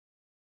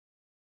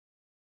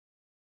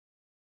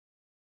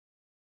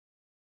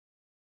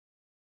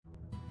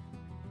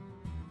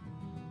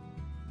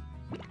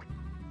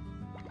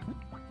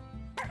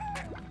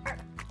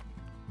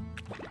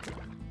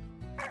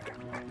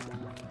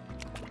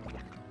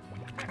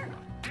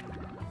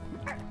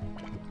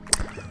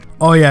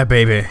Oh yeah,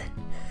 baby.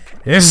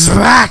 It's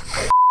back!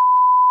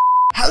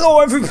 Hello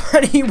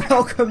everybody,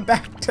 welcome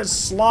back to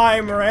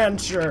Slime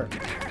Rancher.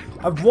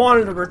 I've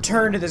wanted to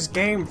return to this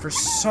game for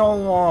so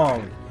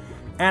long.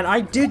 And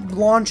I did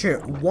launch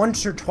it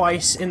once or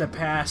twice in the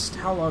past.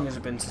 How long has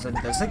it been since I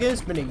did this? I think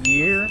it's been a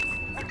year.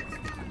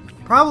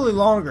 Probably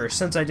longer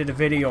since I did a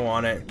video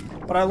on it.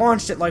 But I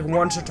launched it like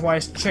once or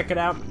twice to check it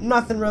out.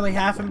 Nothing really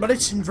happened, but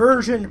it's in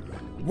version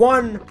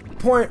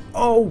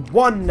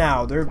 1.01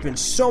 now. There have been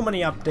so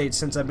many updates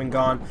since I've been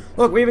gone.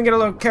 Look, we even get a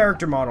little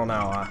character model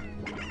now.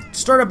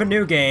 Start up a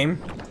new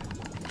game.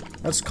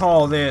 Let's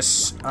call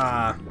this,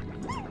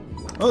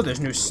 oh,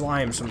 there's new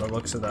slimes from the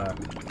looks of the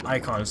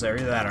icons there.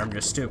 Either that or I'm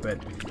just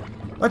stupid.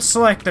 Let's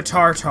select the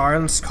Tartar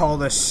and let's call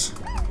this,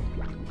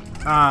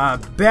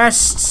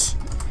 Best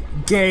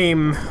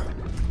Game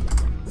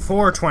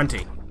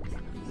 420.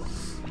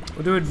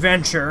 We'll do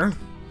Adventure.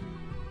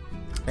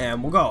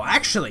 And we'll go.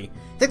 Actually,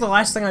 I think the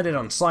last thing I did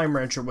on Slime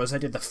Rancher was I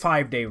did the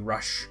 5-day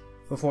rush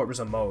before it was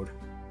a mode.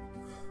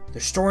 The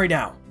story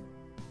now.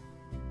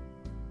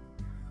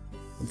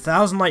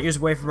 1,000 light years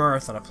away from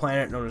Earth on a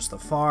planet known as the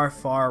Far,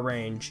 Far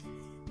Range,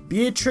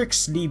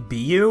 Beatrix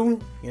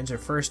Libiu begins her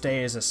first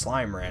day as a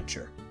slime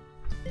rancher.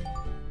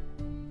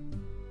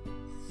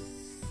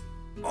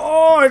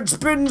 Oh, it's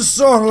been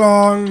so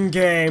long,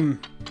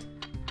 game.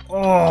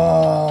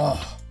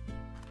 Oh.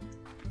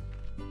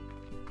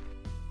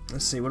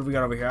 Let's see, what do we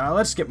got over here?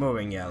 Let's get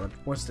moving, yeah.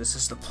 What's this?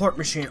 This is the plort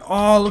machine.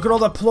 Oh, look at all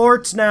the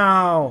plorts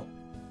now!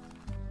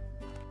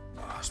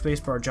 Oh,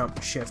 spacebar,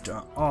 jump, shift.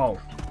 Oh,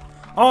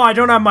 I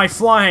don't have my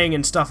flying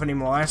and stuff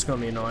anymore. That's gonna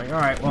be annoying.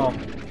 Alright, well.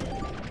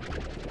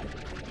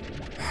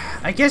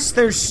 I guess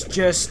there's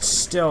just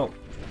still,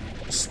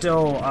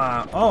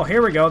 oh,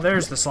 here we go.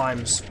 There's the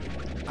slimes.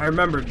 I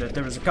remembered that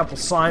there was a couple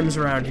slimes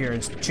around here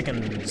and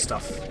chicken and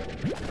stuff.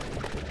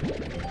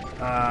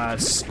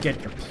 Let's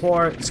get your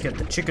plort. Let's get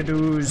the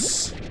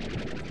chickadoos.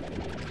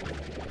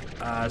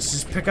 Let's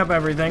just pick up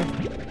everything.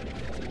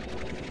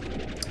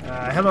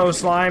 Hello,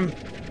 slime.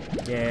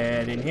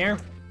 Get in here.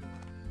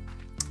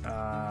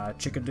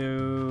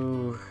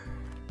 Chickadoo.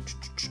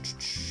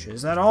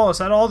 Is that all? Is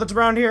that all that's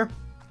around here?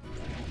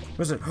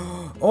 What is it?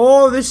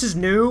 Oh, this is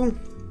new.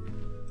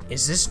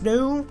 Is this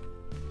new?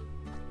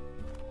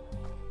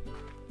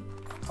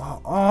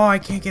 Oh, I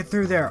can't get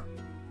through there.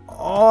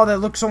 Oh, that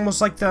looks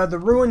almost like the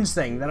ruins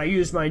thing that I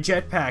used my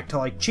jetpack to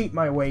like cheat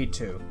my way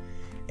to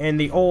in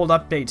the old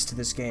updates to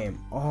this game.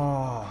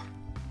 Oh.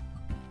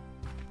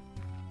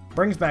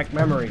 Brings back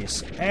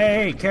memories.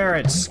 Hey,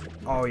 carrots.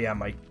 Oh yeah,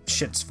 my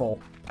shit's full.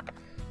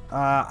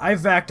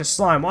 I've backed a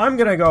slime. Well, I'm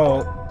gonna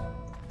go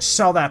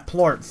sell that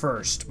plort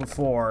first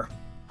before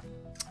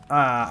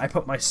I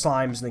put my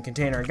slimes in the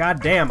container. And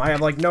god damn, I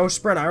have like no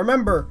sprint. I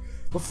remember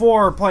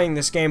before playing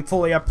this game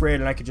fully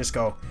upgraded, I could just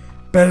go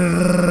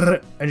and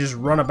just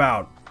run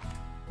about,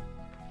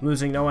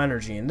 losing no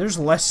energy. And there's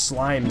less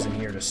slimes in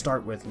here to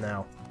start with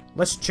now.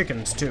 Less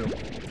chickens too.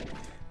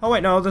 Oh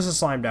wait, no, there's a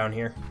slime down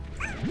here.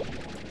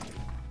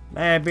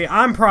 Maybe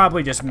I'm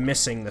probably just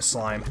missing the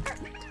slime.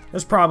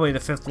 There's probably the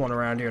 5th one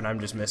around here and I'm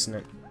just missing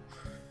it.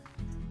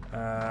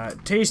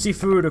 Tasty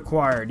food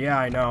acquired. Yeah,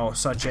 I know.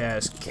 Such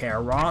as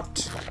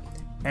carrot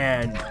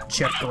and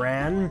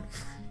chikran.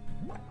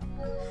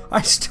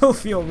 I still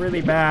feel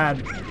really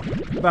bad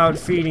about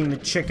feeding the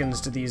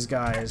chickens to these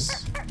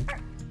guys.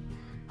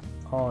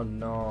 Oh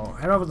no.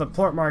 Head over to the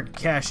plort market,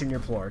 cash in your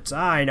plorts.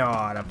 I know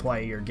how to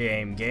play your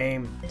game.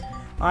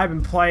 I've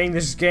been playing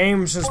this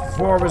game since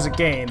before it was a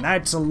game.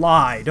 That's a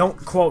lie. Don't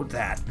quote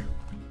that.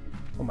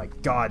 Oh my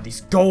god,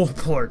 these gold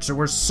plorts are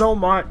worth so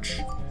much.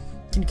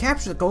 Can you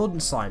capture the golden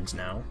slimes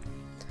now?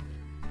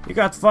 You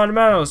got the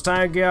fundamentals.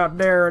 Time to get out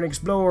there and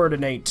explore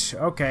tonight.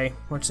 Okay,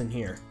 what's in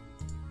here?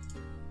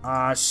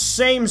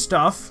 Same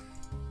stuff.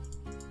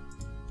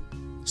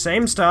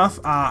 Same stuff.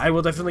 I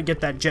will definitely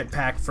get that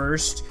jetpack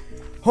first.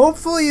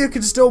 Hopefully you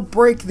can still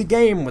break the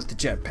game with the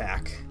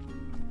jetpack.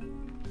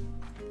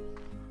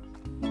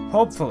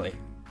 Hopefully.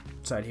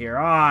 What's out here?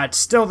 It's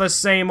still the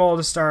same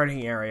old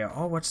starting area.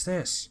 Oh, what's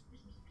this?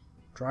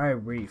 Dry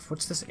reef.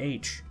 What's this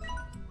H?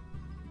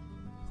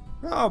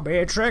 Oh,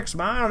 Beatrix,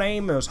 my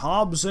name is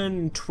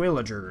Hobson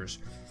Twillagers.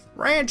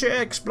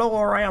 Rancher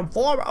explorer, I am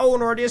former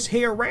owner of this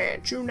here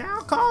ranch you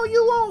now call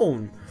you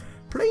own.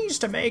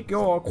 Pleased to make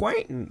your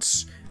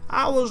acquaintance.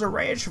 I was a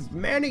rancher for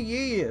many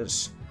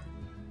years.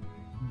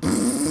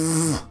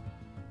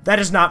 That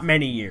is not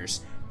many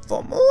years.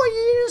 For more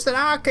years than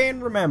I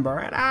can remember,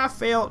 and I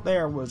felt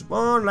there was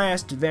one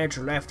last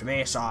adventure left to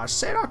me, so I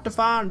set out to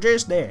find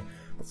just that.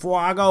 Before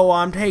I go,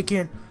 I'm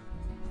taking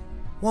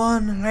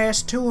one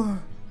last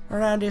tour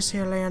around this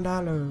here land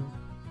I love.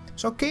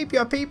 So keep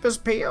your peepers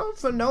peeled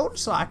for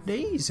notes like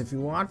these if you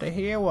want to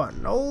hear what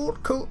an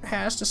old coot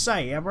has to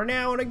say every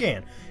now and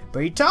again.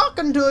 Be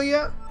talking to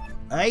you.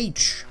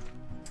 H.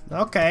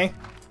 Okay.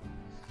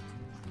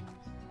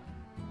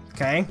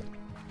 Okay.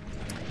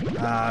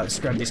 Let's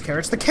grab these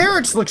carrots. The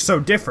carrots look so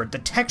different. The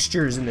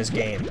textures in this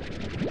game.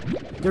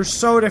 They're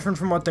so different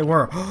from what they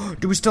were.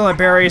 Do we still have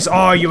berries?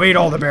 Oh, you ate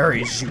all the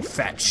berries, you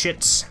fat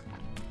shits.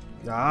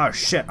 Ah,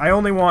 shit. I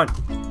only want...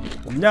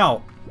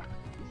 No.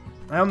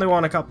 I only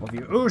want a couple of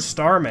you. Ooh,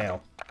 star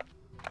mail.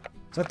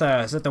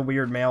 Is that the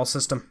weird mail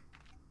system?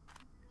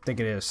 I think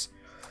it is.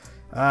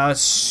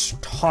 Let's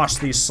toss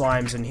these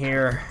slimes in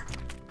here.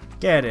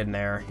 Get in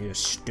there, you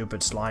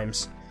stupid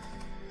slimes.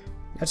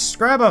 Let's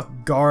grab a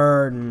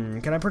garden.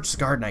 Can I purchase a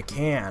garden? I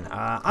can.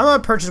 I'm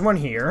gonna purchase one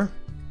here.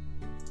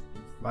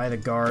 Buy the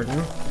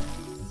garden.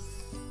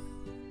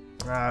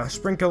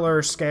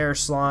 Sprinkler, scare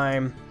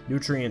slime,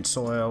 nutrient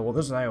soil. Well,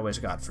 this is what I always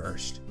got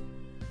first.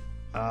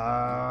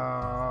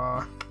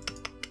 I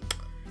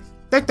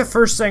think the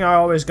first thing I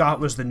always got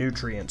was the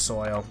nutrient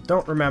soil.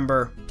 Don't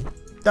remember.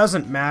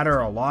 Doesn't matter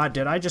a lot.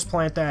 Did I just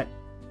plant that?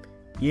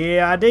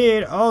 Yeah, I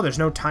did. Oh, there's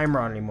no timer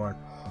on anymore.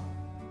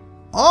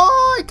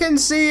 Oh, I can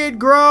see it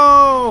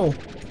grow!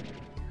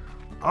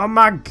 Oh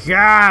my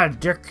god,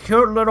 they're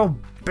cute little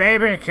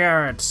baby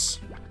carrots.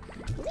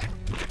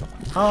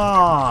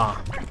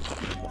 Ah.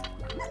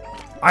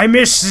 I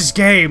miss this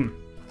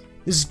game.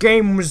 This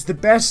game was the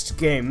best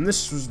game.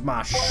 This was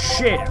my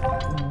shit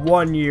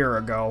 1 year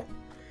ago.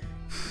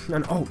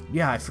 And oh,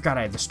 yeah, I forgot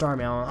I had the star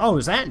mail on. Oh,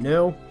 is that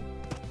new?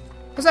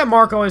 Has that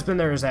mark always been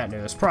there? Or is that new?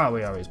 It's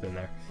probably always been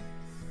there.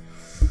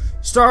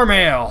 Star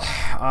mail.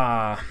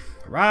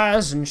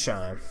 Rise and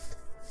shine.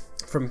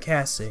 From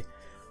Cassie.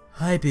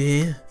 Hi,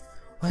 babe.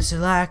 What's it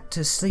like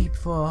to sleep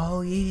for a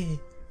whole year?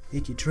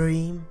 Did you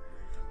dream?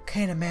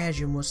 Can't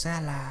imagine what's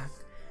that like.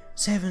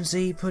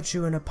 7Z puts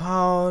you in a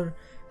pod,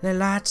 then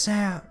lights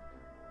out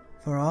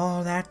for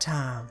all that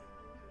time.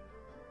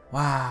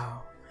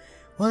 Wow.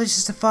 Well, what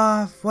is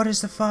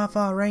the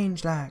far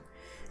range like?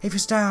 If you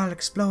start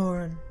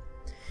exploring,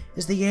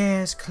 is the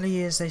air as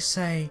clear as they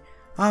say?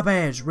 I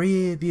bet it's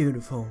real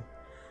beautiful.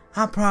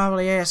 I'm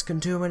probably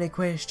asking too many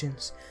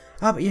questions.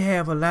 I bet you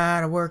have a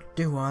lot of work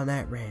to do on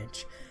that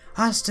ranch.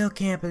 I still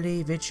can't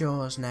believe it's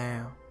yours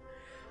now.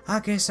 I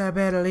guess I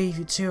better leave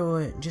you to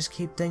it and just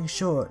keep things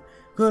short.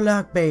 Good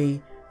luck,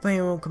 babe. If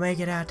anyone can make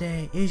it out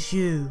there, it's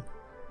you,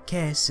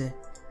 Cassie.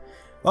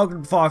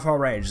 Welcome to Far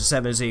Range, the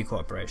 7Z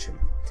Corporation.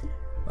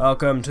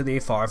 Welcome to the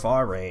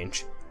Far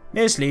Range.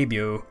 Miss Lee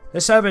Bu, the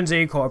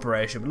 7Z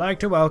Corporation would like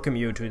to welcome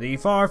you to the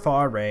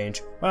Far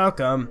Range.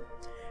 Welcome.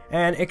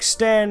 And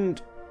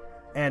extend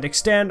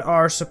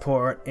our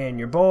support in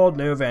your bold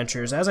new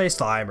ventures as a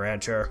slime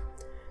rancher.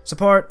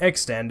 Support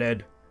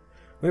extended.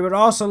 We would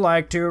also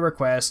like to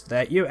request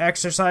that you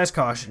exercise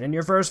caution in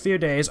your first few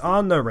days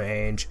on the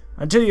range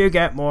until you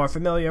get more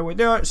familiar with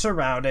your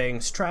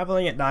surroundings.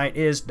 Traveling at night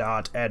is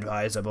not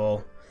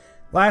advisable.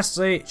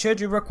 Lastly, should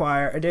you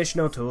require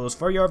additional tools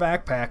for your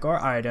backpack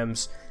or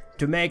items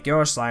to make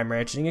your slime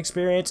ranching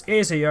experience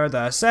easier,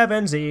 the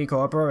 7Z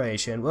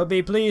Corporation will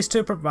be pleased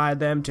to provide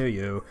them to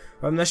you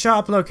from the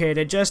shop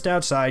located just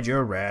outside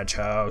your ranch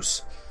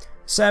house.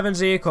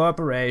 7Z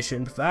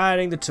Corporation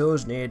providing the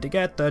tools needed to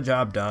get the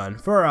job done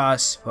for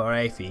us for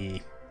a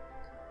fee.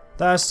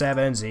 The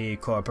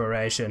 7Z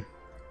Corporation.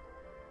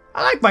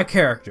 I like my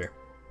character.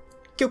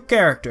 Cute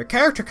character.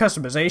 Character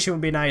customization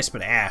would be nice,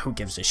 but who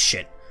gives a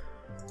shit?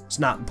 It's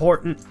not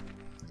important.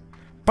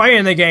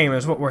 Playing the game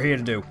is what we're here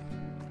to do.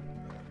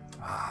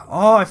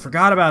 Oh, I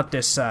forgot about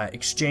this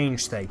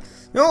exchange thing.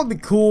 You know what would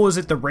be cool is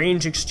if the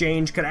range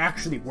exchange could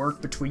actually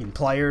work between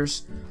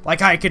players.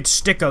 Like I could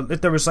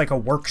if there was like a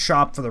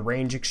workshop for the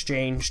range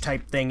exchange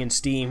type thing in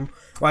Steam,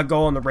 where I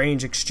go on the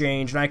range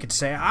exchange and I could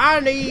say, I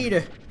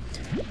need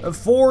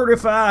 4 to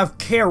 5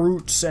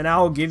 carrots and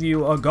I'll give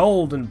you a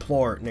golden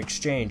plort in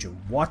exchange.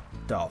 What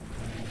the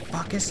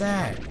fuck is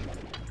that?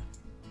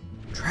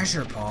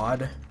 Treasure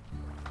pod?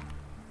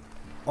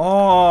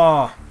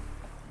 Oh,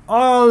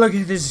 look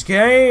at this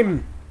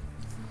game.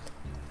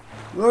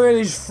 Look at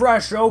these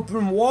fresh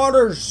open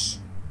waters.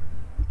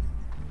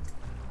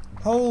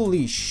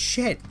 Holy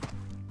shit.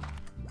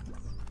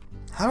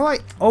 How do I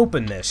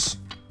open this?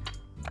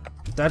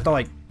 Do I have to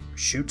like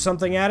shoot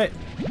something at it?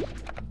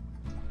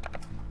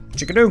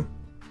 Chickadoo.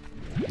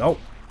 Nope.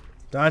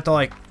 Do I have to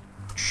like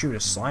shoot a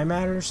slime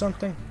at it or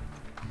something?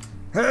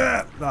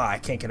 Oh, I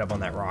can't get up on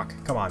that rock.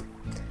 Come on.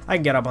 I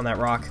can get up on that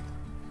rock.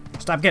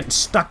 Stop getting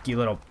stuck, you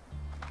little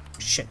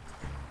shit.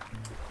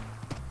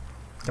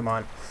 Come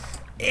on.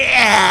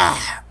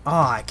 Yeah! Oh,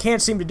 I can't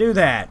seem to do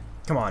that.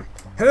 Come on.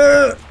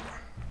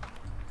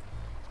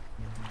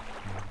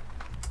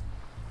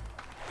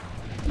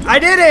 I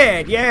did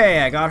it!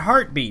 Yay, I got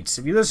heartbeats.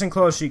 If you listen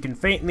close, you can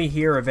faintly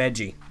hear a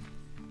veggie.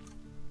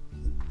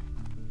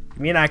 I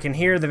mean, I can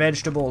hear the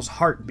vegetable's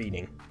heart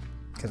beating.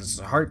 Because it's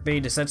a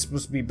heartbeat. Is that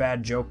supposed to be a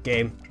bad joke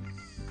game?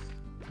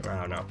 I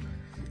don't know.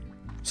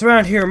 So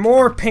around here,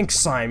 more pink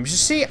slimes. You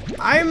see,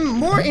 I'm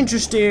more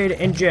interested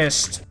in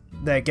just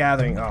the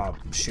gathering. Oh,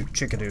 shoot,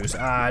 chickadoos.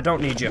 I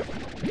don't need you.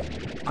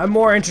 I'm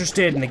more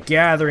interested in the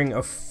gathering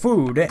of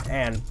food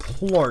and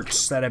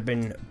plorts that have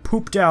been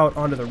pooped out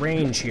onto the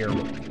range here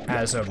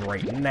as of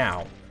right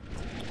now.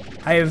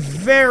 I have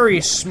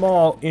very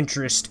small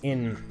interest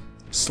in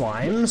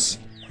slimes,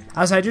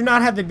 as I do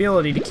not have the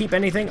ability to keep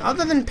anything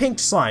other than pink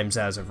slimes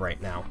as of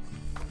right now.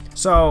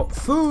 So,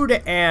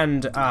 food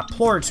and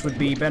plorts would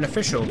be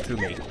beneficial to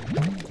me.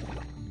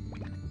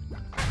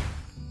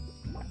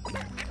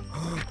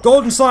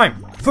 Golden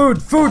slime!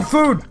 Food! Food!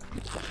 Food!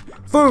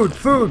 Food!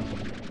 Food!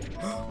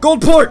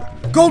 Gold plort!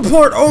 Gold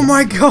plort! Oh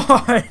my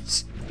god!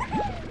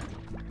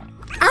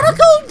 Out of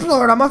gold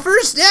plort on my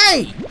first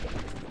day!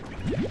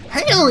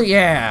 Hell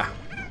yeah!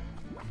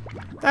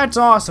 That's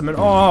awesome. And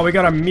oh, we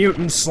got a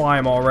mutant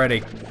slime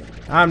already.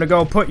 Time to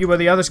go put you where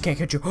the others can't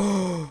get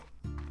you.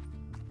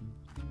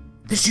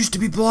 This used to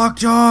be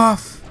blocked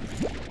off.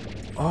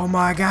 Oh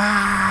my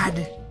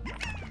god.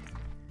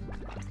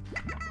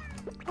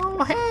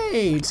 Oh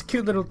hey, it's a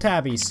cute little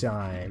tabby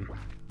slime.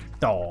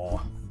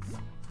 Oh.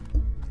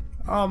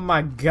 Oh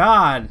my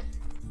god.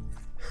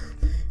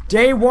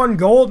 Day 1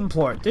 golden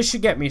plort. This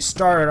should get me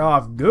started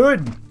off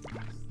good.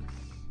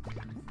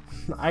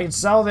 I can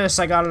sell this.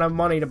 I got enough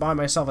money to buy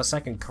myself a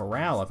second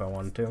corral if I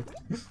wanted to.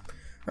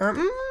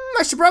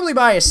 I should probably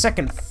buy a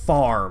second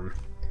farm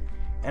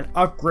and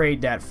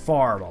upgrade that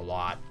farm a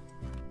lot.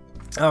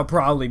 That'll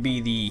probably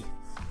be the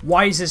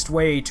wisest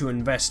way to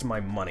invest my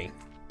money.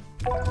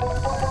 Now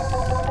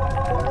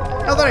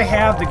that I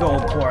have the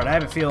gold plort, I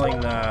have a feeling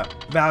the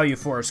value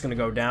for it's going to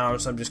go down,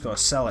 so I'm just going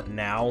to sell it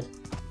now.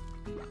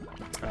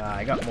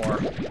 I got more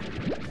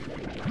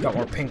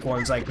pink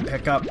ones I can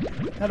pick up.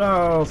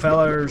 Hello,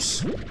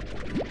 fellers.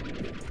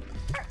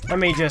 Let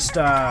me just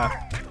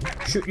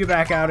shoot you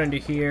back out into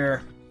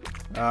here.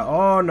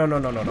 Oh, no.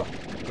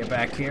 Get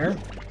back here.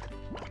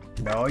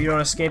 No, you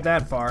don't escape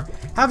that far.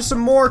 Have some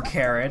more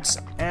carrots,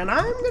 and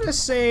I'm gonna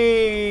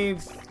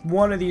save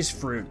one of these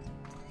fruit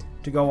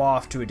to go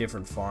off to a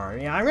different farm.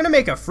 Yeah, I'm gonna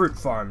make a fruit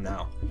farm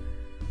now.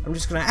 I'm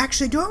just gonna...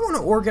 Actually, do I want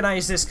to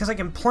organize this? Because I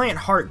can plant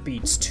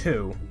heartbeats,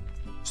 too.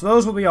 So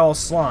those will be all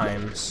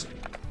slimes.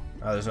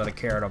 Oh, there's another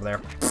carrot over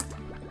there.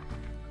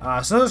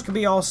 So those could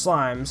be all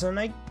slimes, and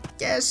I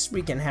guess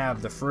we can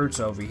have the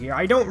fruits over here.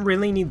 I don't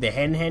really need the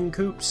hen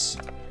coops,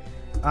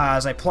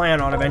 as I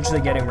plan on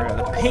eventually getting rid of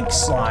the pink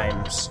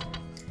slimes.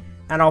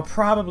 And I'll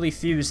probably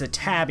fuse the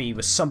tabby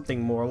with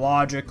something more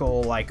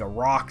logical, like a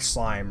rock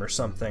slime or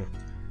something.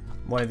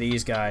 One of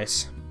these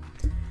guys.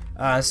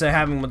 Instead of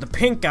having with the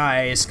pink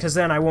guys, because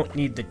then I won't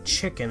need the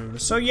chicken.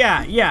 So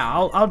yeah,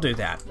 I'll do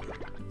that.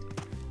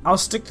 I'll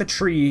stick the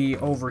tree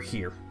over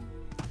here.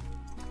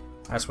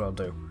 That's what I'll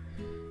do.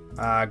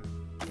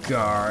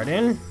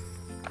 Garden.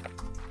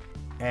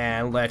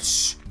 And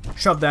let's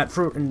shove that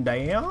fruit in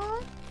there.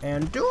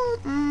 And do...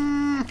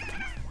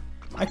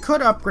 I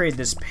could upgrade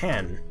this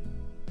pen.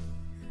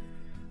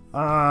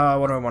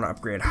 What do I want to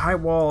upgrade? High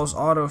walls,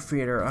 auto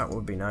feeder. That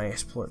would be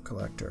nice. Plort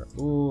collector.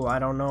 Ooh, I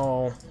don't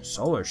know.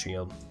 Solar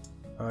shield.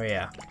 Oh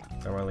yeah.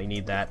 Don't really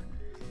need that.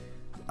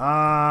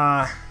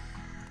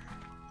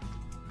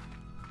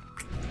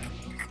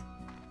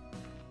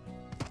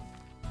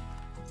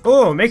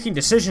 Oh, making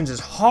decisions is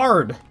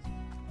hard.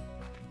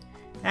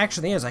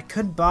 Actually, I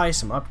could buy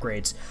some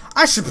upgrades.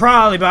 I should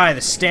probably buy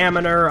the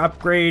stamina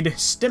upgrade.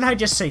 Didn't I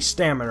just say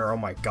stamina? Oh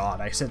my god,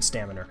 I said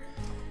stamina.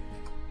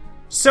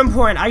 Some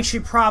point, I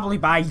should probably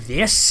buy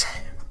this.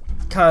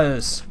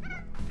 Because,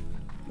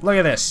 look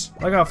at this.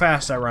 Look how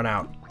fast I run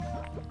out.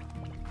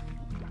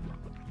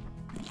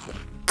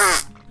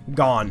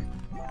 Gone.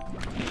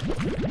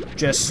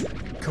 Just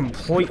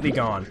completely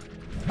gone.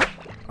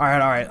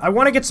 Alright. I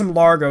want to get some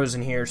Largos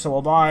in here, so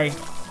we'll buy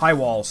high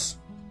walls.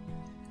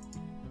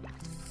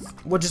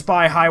 We'll just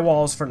buy high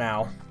walls for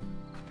now.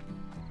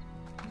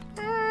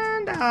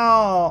 And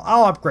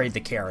I'll upgrade the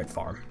carrot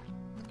farm.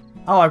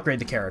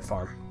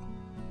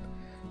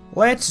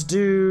 Let's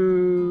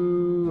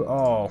do...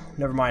 Oh,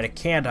 never mind. I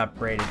can't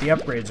upgrade it. The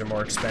upgrades are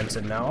more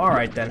expensive now.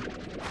 Alright then.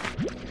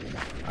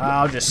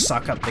 I'll just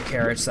suck up the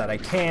carrots that I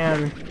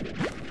can.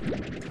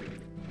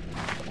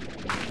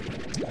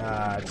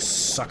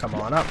 Just suck them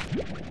on up.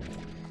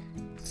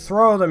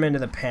 Throw them into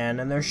the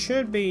pen, and there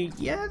should be...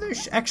 Yeah,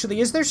 there's...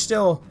 Actually, is there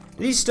still...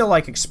 Do these still,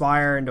 like,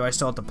 expire, and do I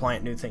still have to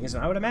plant new things?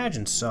 I would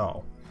imagine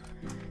so.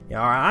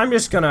 Yeah, alright, I'm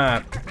just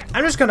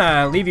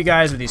gonna leave you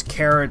guys with these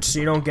carrots so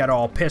you don't get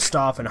all pissed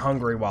off and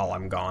hungry while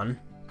I'm gone.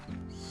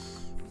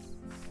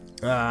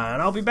 And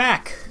I'll be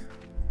back.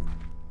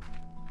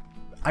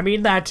 I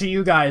mean that to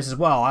you guys as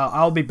well.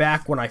 I'll be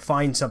back when I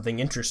find something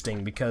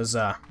interesting, because,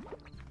 I'm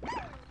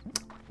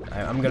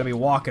gonna be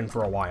walking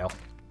for a while.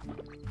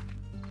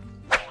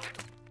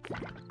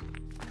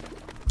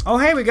 Oh,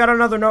 hey, we got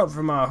another note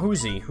from,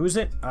 who's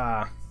it?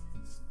 I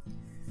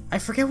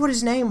forget what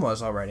his name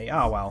was already.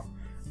 Oh, well.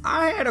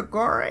 I had a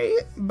great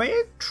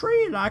big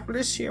tree like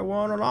this here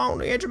one along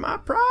the edge of my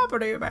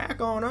property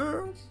back on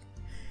Earth.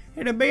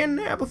 It had been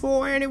there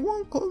before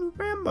anyone could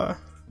remember.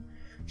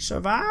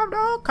 Survived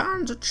all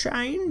kinds of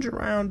change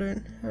around it,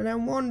 and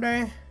then one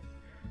day,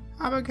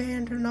 I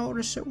began to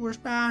notice it was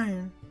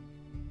dying.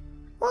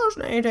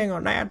 Wasn't anything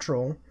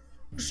unnatural.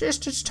 It was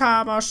just its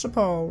time, I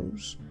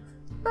suppose.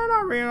 Then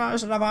I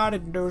realized that if I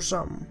didn't do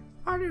something,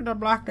 I didn't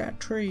like that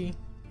tree.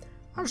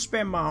 I'd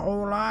spend my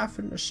whole life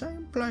in the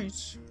same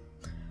place.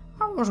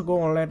 I wasn't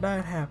going to let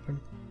that happen,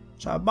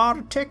 so I bought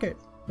a ticket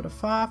for the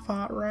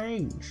 5-foot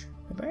range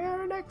the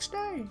very next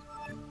day.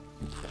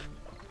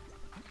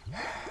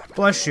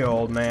 Bless you,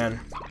 old man.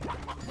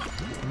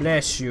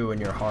 Bless you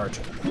and your heart.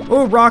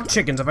 Oh, rock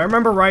chickens. If I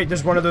remember right,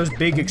 there's one of those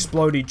big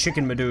explodey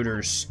chicken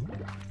madooders.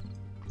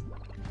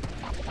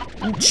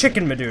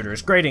 Chicken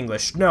madooders. Great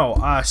English. No,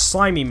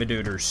 slimy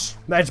madooders.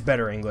 That's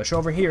better English.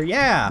 Over here,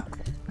 yeah.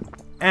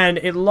 And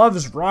it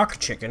loves rock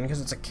chicken because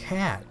it's a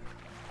cat.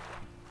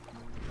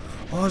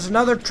 Oh, there's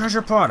another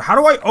treasure pod. How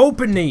do I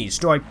open these?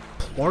 Do I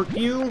plort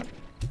you?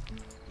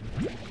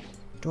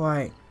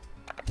 How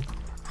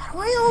do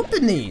I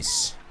open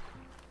these?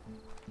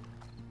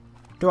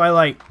 Do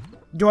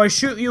I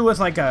shoot you with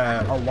like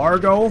a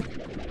Largo?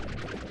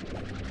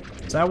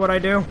 Is that what I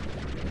do?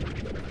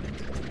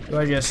 Do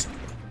I just...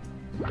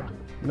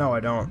 No, I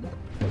don't.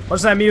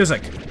 What's that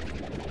music?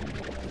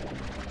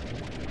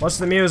 What's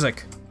the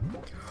music?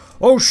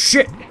 Oh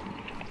shit!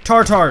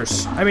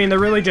 Tartars. I mean, they're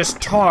really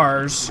just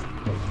tars.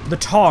 The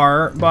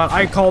tar, but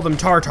I call them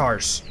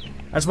tartars.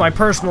 That's my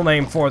personal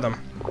name for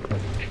them.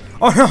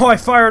 Oh no, I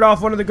fired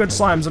off one of the good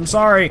slimes. I'm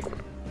sorry.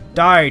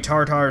 Die,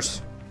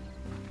 tartars.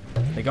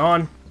 They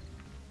gone?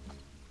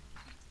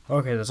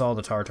 Okay, that's all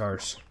the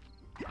tartars.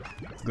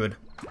 Good.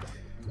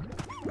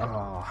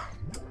 Ah.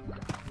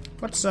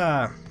 What's,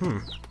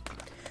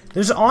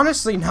 There's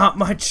honestly not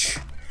much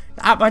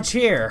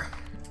here.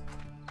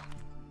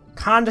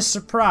 Kinda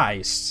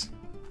surprised.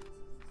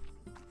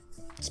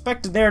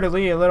 Expected there to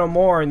be a little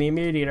more in the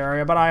immediate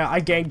area, but I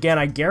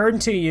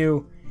guarantee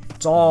you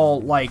it's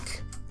all,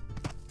 like,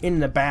 in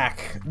the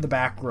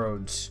back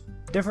roads.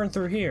 Different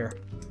through here.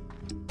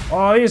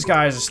 Oh, these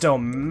guys are still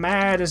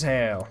mad as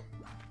hell.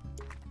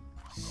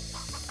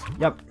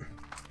 Yep.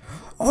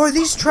 Oh, are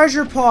these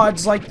treasure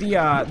pods like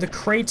the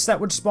crates that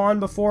would spawn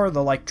before?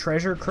 The, like,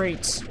 treasure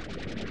crates?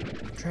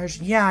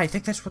 Treasure? Yeah, I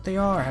think that's what they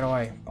are. How do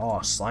I...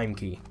 Oh, slime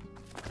key.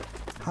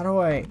 How do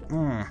I...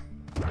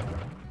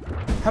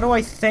 How do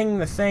I thing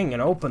the thing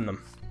and open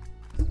them?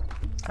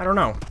 I don't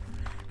know.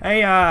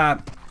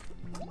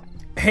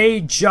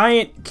 Hey,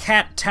 giant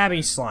cat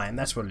tabby slime.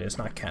 That's what it is,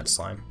 not cat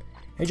slime.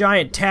 Hey,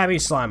 giant tabby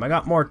slime. I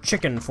got more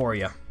chicken for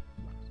you.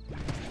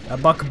 A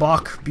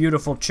buck,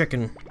 beautiful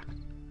chicken.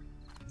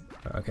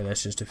 Okay,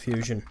 that's just a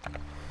fusion.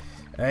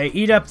 Hey,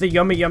 eat up the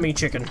yummy, yummy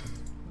chicken.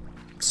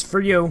 It's for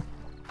you.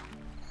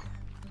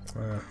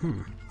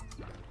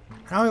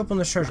 How do I open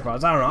the treasure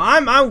pods? I don't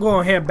know. I'm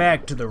going to head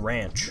back to the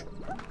ranch.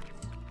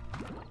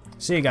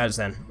 See you guys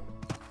then.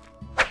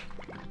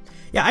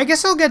 Yeah, I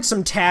guess I'll get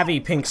some tabby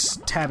pink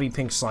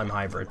slime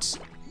hybrids.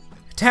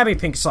 Tabby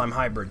pink slime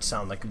hybrids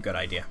sound like a good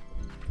idea.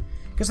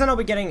 Because then I'll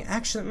be getting,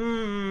 actually,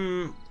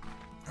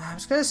 I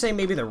was gonna say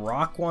maybe the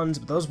rock ones,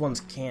 but those ones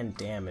can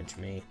damage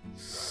me.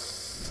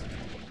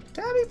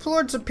 Tabby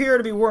plorts appear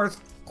to be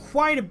worth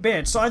quite a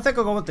bit, so I think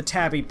I'll go with the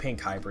tabby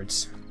pink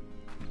hybrids.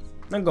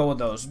 Then go with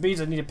those.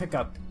 Bees, I need to pick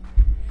up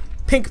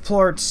pink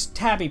plorts,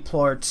 tabby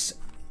plorts,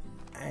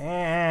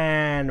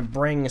 and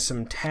bring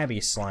some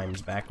tabby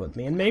slimes back with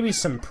me, and maybe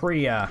some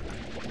pre-done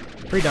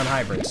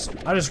hybrids.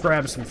 I'll just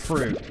grab some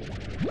fruit,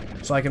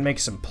 so I can make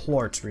some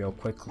plorts real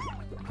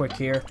quick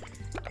here.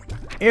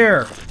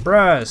 Here,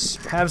 bruhs,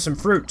 have some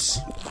fruits.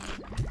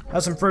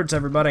 Have some fruits,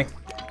 everybody.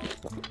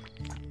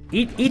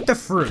 Eat the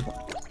fruit.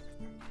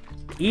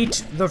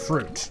 Eat the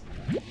fruit.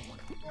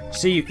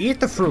 See, you eat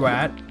the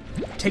fruit,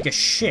 take a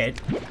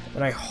shit,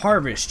 and I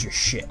harvest your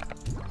shit.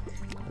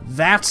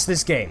 That's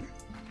this game.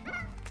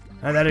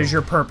 And that is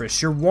your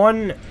purpose. Your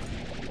one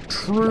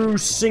true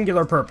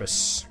singular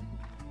purpose.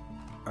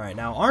 Alright,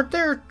 now aren't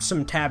there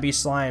some tabby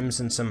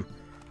slimes and some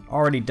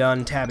already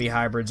done tabby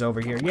hybrids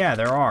over here? Yeah,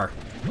 there are.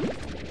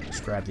 Let's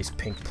grab these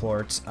pink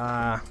plorts.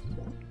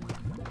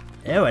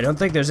 Ew, I don't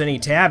think there's any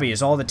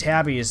tabbies. All the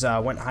tabbies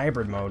went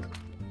hybrid mode.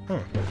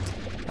 Oh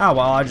well,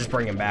 I'll just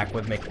bring them back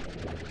with me.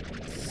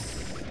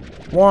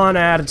 One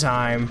at a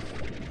time.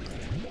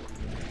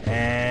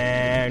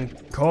 And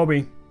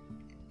Kobe.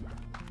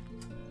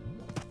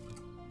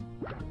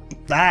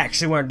 That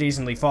actually went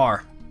decently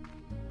far.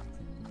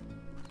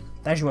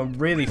 That actually went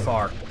really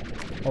far.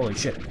 Holy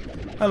shit.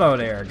 Hello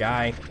there,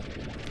 guy.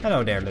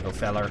 Hello there, little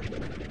feller.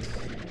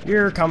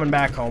 You're coming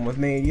back home with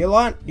me. You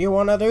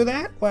wanna do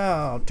that?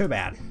 Well, too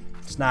bad.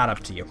 It's not up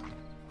to you.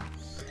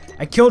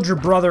 I killed your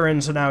brother,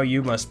 and so now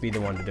you must be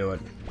the one to do it.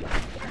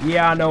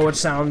 Yeah, I know it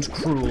sounds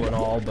cruel and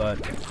all, but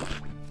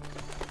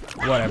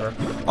whatever.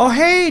 Oh,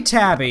 hey,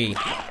 Tabby!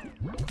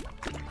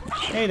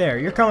 Hey there,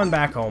 you're coming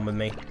back home with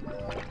me.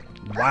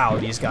 Wow,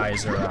 these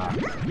guys are,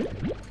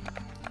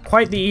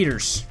 quite the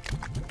eaters.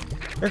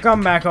 You're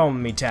coming back home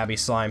with me, Tabby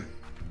Slime.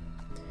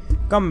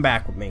 Coming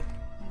back with me.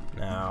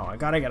 Now, I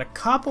gotta get a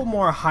couple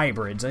more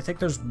hybrids. I think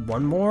there's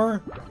one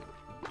more.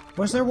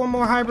 Was there one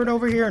more hybrid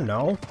over here?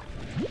 No.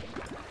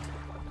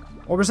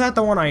 Or was that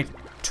the one I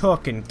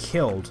took and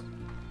killed?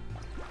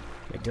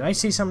 Wait, did I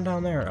see something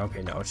down there?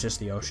 Okay, no, it's just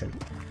the ocean.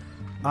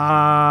 We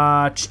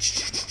got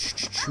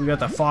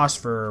the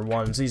phosphor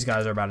ones. These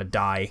guys are about to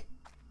die.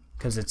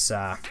 Because it's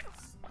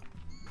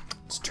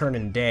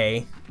turning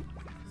day.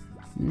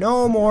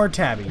 No more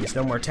tabbies.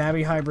 No more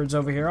tabby hybrids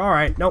over here.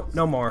 Alright, nope,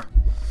 no more.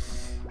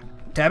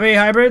 Tabby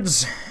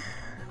hybrids?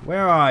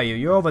 Where are you?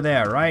 You're over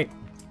there, right?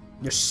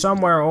 You're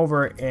somewhere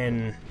over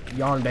in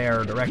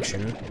yonder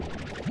direction.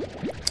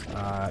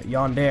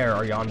 Yandere,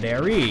 or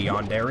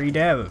Yandere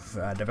Dev,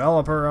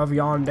 developer of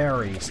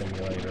Yandere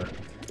Simulator.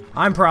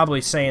 I'm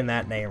probably saying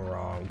that name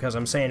wrong, because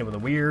I'm saying it with a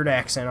weird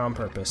accent on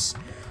purpose.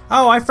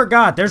 Oh, I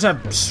forgot, there's a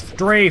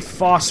stray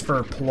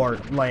phosphor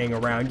plort laying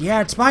around.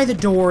 Yeah, it's by the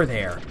door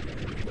there.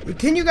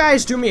 Can you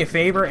guys do me a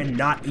favor and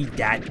not eat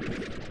that?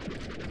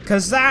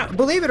 Because that,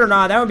 believe it or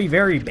not, that would be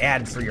very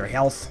bad for your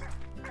health.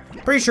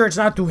 Pretty sure it's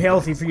not too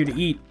healthy for you to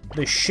eat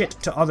the shit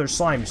to other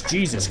slimes.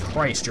 Jesus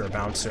Christ, you're a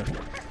bouncer.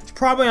 It's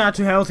probably not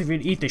too healthy for you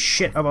to eat the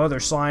shit of other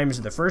slimes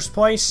in the first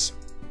place.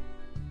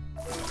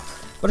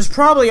 But it's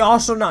probably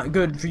also not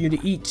good for you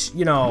to eat,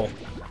 you know,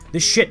 the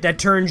shit that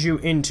turns you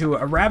into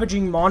a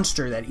ravaging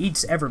monster that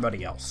eats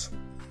everybody else.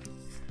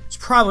 It's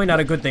probably not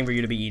a good thing for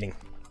you to be eating.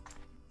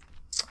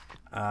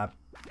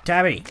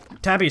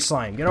 Tabby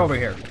slime, get over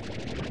here.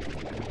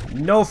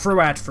 No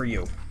fruit for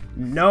you.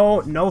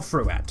 No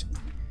fruit.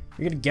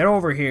 You're gonna get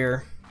over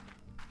here.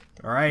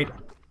 Alright?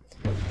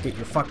 Get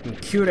your fucking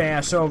cute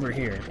ass over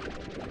here.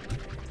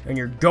 And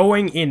you're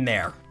going in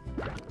there.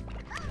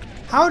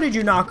 How did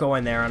you not go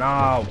in there? And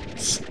oh,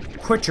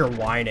 quit your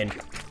whining.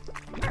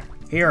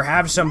 Here,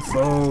 have some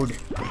food.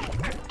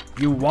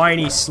 You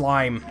whiny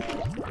slime.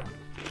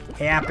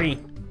 Happy?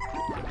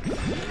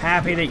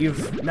 Happy that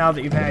now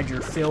that you've had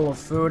your fill of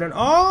food and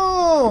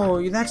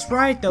oh, that's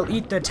right, they'll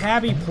eat the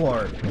tabby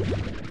plort.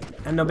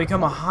 And they'll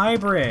become a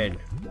hybrid.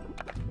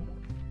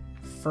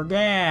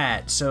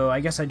 Forget. So I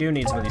guess I do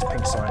need some of these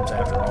pink slimes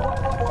after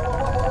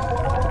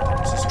all.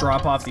 Let's just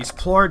drop off these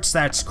plorts.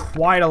 That's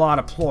quite a lot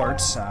of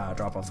plorts.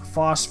 Drop off the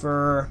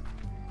phosphor.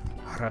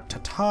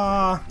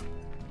 Ta-ta.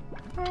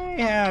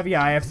 I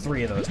have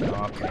 3 of those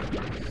now. Okay.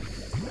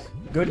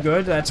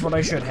 Good. That's what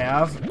I should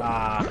have.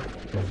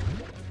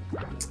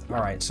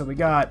 Alright, so we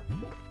got...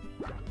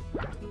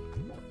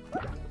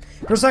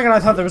 For a second I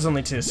thought there was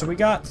only 2, so we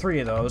got 3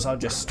 of those. I'll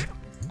just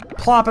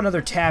plop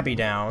another tabby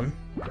down.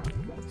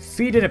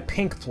 Feed it a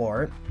pink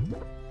plort.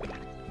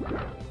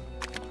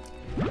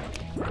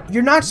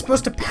 You're not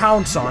supposed to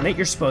pounce on it,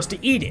 you're supposed to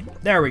eat it.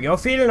 There we go,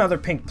 feed another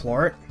pink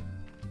plort.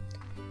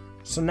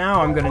 So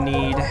now I'm gonna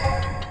need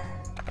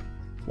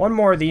 1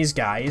 more of these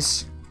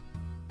guys.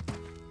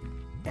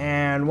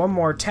 And 1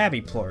 more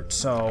tabby plort,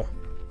 so...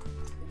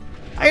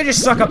 I can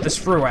just suck up this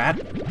fruit.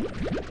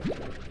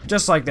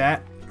 Just like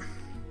that.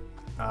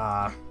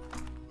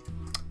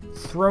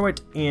 Throw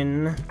it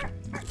in.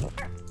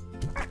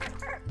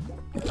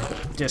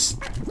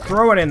 Just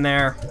throw it in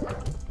there.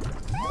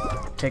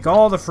 Take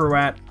all the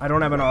fruit. I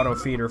don't have an auto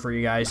feeder for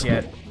you guys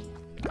yet.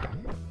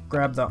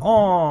 Grab the...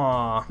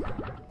 Aww.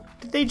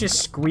 Did they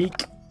just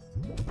squeak?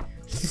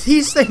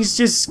 These things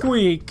just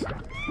squeak.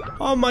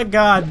 Oh my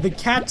god, the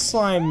cat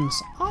slimes.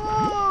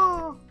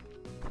 Oh.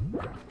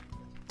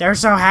 They're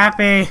so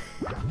happy.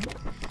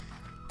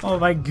 Oh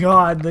my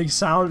god, the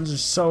sounds are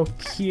so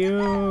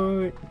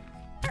cute.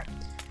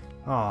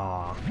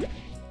 Aww.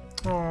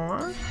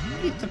 Aww.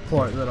 Eat the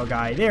poor little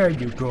guy. There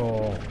you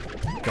go.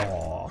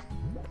 Aw.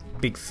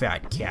 Big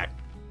fat cat.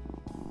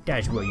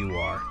 That's what you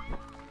are.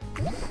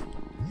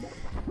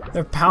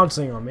 They're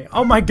pouncing on me.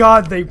 Oh my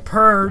god, they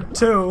purred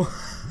too.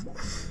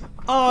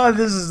 Oh,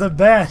 this is the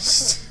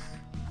best.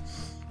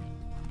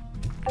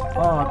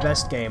 Oh,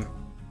 best game.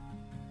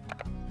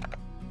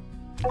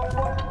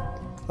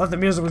 Thought the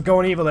music was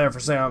going evil there for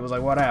a second. I was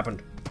like, what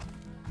happened?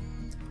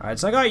 Alright,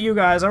 so I got you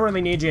guys. I don't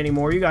really need you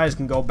anymore. You guys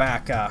can go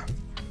back, and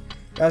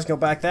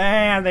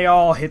they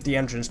all hit the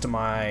entrance to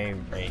my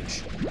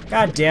range.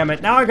 God damn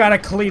it. Now I gotta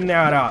clean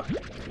that up.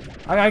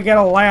 I gotta get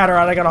a ladder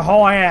and I gotta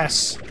haul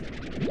ass.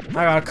 I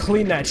gotta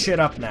clean that shit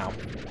up now.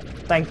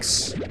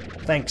 Thanks.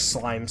 Thanks,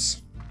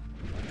 slimes.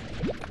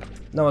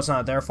 No, it's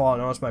not their fault.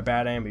 No, it's my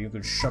bad aim, but you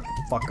could shut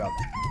the fuck up.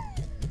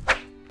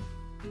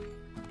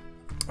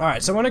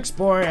 Alright, so I went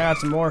exploring. I got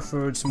some more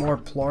food, some more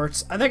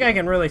plorts. I think I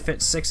can really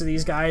fit 6 of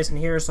these guys in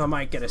here, so I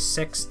might get a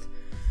 6th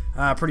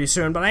pretty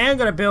soon. But I am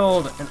going to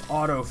build an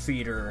auto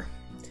feeder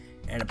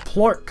and a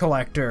plort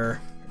collector.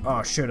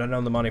 Oh, shoot, I don't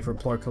have the money for a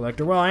plort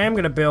collector. Well, I am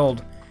going to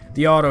build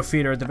the auto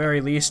feeder at the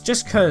very least,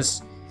 just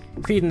because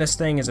feeding this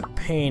thing is a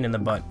pain in the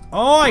butt.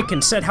 Oh, I can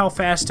set how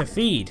fast to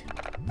feed.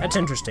 That's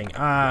interesting.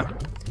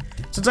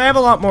 Since I have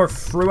a lot more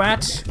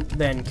fruit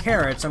than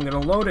carrots, I'm gonna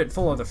load it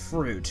full of the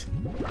fruit.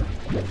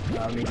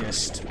 Let me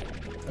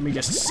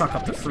just suck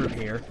up the fruit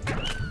here.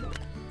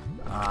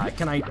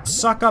 Can I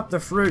suck up the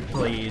fruit,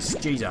 please?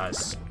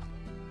 Jesus.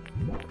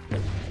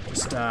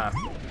 Just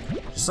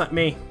let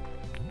me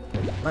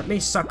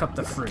suck up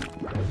the fruit.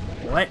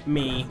 Let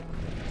me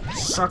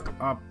suck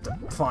up the...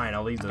 Fine,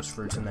 I'll leave those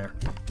fruits in there.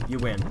 You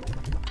win.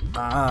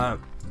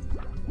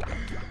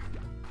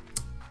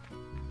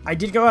 I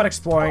did go out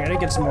exploring. I did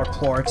get some more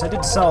plorts. I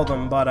did sell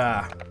them, but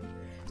the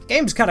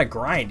game's kind of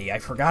grindy. I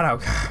forgot how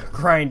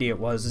grindy it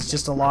was. It's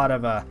just a lot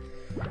of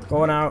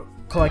going out,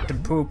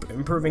 collecting poop,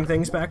 improving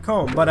things back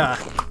home. But I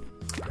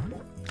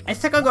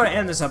think I'm going to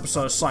end this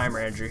episode of Slime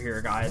Rancher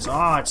here, guys.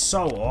 Oh, it's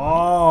so...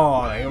 Oh,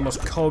 I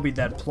almost Kobe'd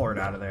that plort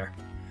out of there.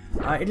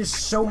 It is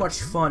so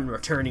much fun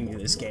returning to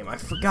this game. I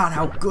forgot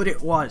how good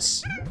it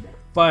was.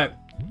 But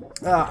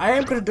I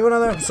am going to do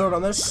another episode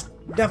on this.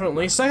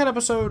 definitely. Second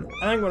episode, I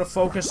think I'm going to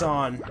focus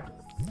on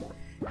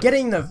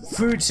getting the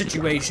food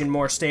situation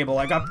more stable,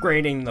 like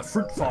upgrading the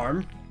fruit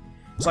farm,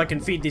 so I can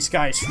feed these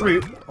guys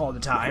fruit all the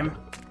time,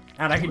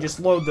 and I can just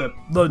load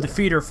the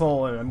feeder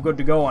full, and I'm good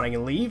to go, and I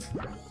can leave.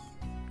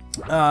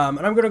 And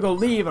I'm going to go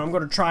leave, and I'm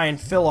going to try and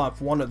fill up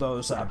one of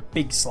those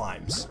big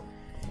slimes,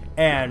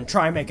 and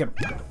try and make it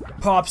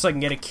pop so I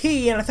can get a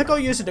key, and I think I'll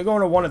use it to go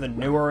into one of the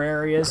newer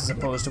areas as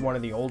opposed to one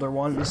of the older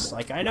ones.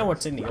 Like, I know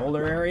what's in the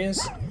older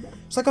areas,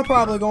 so like I'll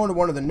probably go into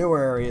one of the newer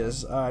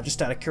areas,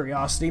 just out of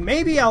curiosity.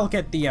 Maybe I'll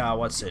get the,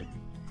 what's it?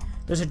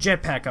 There's a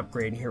jetpack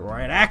upgrade here,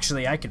 right?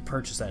 Actually, I could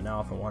purchase that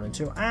now if I wanted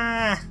to.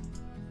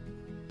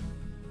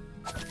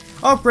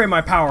 I'll upgrade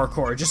my power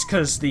core, just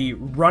because the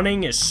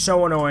running is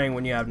so annoying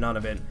when you have none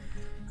of it.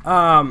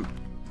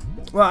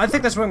 Well, I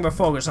think that's what I'm going to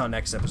focus on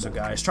next episode,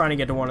 guys. Trying to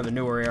get to one of the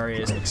newer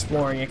areas and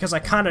exploring it, because I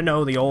kind of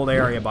know the old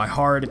area by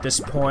heart at this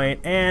point,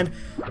 and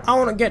I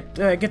want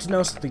to get to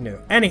know something new.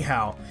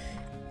 Anyhow,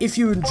 if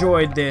you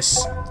enjoyed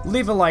this,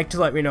 leave a like to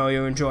let me know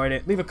you enjoyed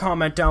it. Leave a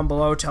comment down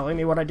below telling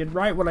me what I did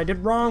right, what I did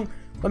wrong.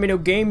 Let me know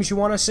games you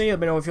want to see. Let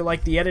me know if you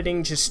like the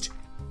editing, just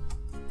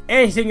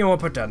anything you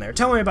want to put down there.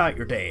 Tell me about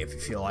your day if you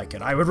feel like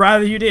it. I would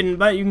rather you didn't,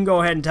 but you can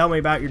go ahead and tell me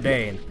about your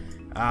day and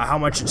how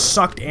much it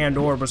sucked and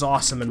or was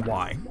awesome and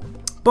why.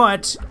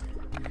 But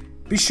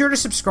be sure to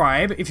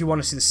subscribe if you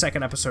want to see the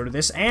second episode of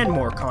this and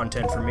more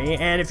content from me.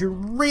 And if you're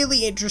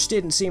really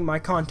interested in seeing my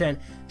content,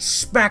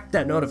 smack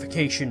that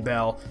notification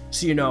bell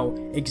so you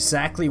know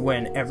exactly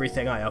when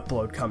everything I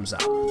upload comes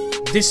out.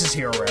 This is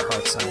Hero Rare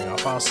Heart signing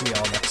off. I'll see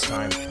y'all next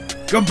time.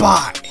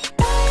 Goodbye!